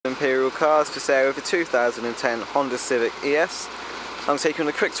cars for sale with a 2010 Honda Civic ES. I'm taking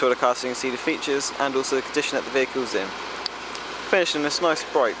a quick tour of the car so you can see the features and also the condition that the vehicle's in. Finished in this nice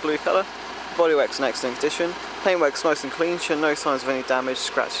bright blue colour, bodywork's in excellent condition, paintwork's nice and clean, showing no signs of any damage,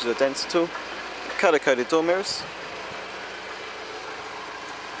 scratches or dents at all. Colour coded door mirrors.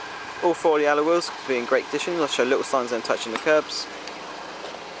 All 4 of the alloy wheels will be in great condition. I'll show little signs of them touching the curbs.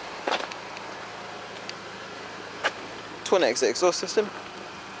 Twin exit exhaust system.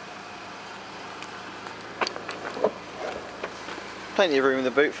 Plenty of room in the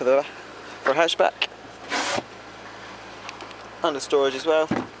boot for a hatchback. Under storage as well.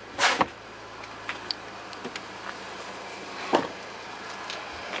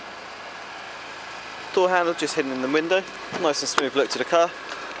 Door handle just hidden in the window. Nice and smooth look to the car.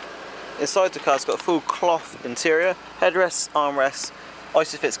 Inside the car's got a full cloth interior, headrests, armrests,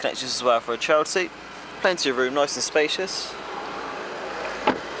 Isofix connections as well for a child seat. Plenty of room, nice and spacious.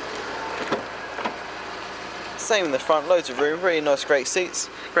 Same in the front, loads of room, really nice, great seats,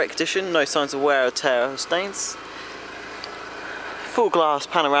 great condition, no signs of wear or tear or stains. Full glass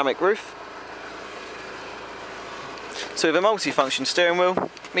panoramic roof. So with a multi-function steering wheel,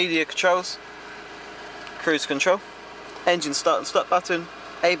 media controls, cruise control, engine start and stop button,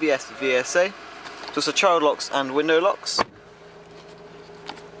 ABS and VSA, there's also child locks and window locks.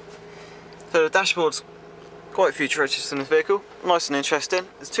 So the dashboard's quite futuristic in this vehicle, nice and interesting.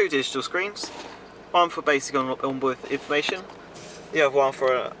 There's 2 digital screens, one for basic onboard information, the other one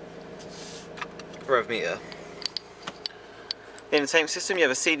for a rev meter. In the same system you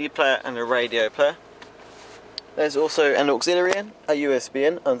have a CD player and a radio player. There's also an auxiliary in, a USB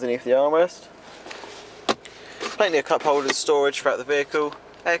in underneath the armrest. Plenty of cup holders, storage throughout the vehicle,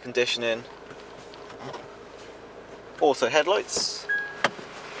 air conditioning, also headlights.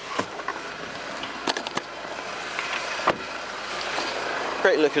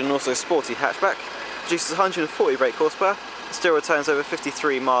 Great looking and also sporty hatchback. Produces 140 brake horsepower and still returns over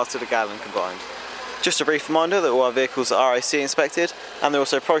 53 miles to the gallon combined. Just a brief reminder that all our vehicles are RAC inspected and they're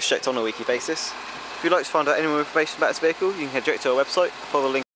also price checked on a weekly basis. If you'd like to find out any more information about this vehicle, you can head direct to our website, follow the link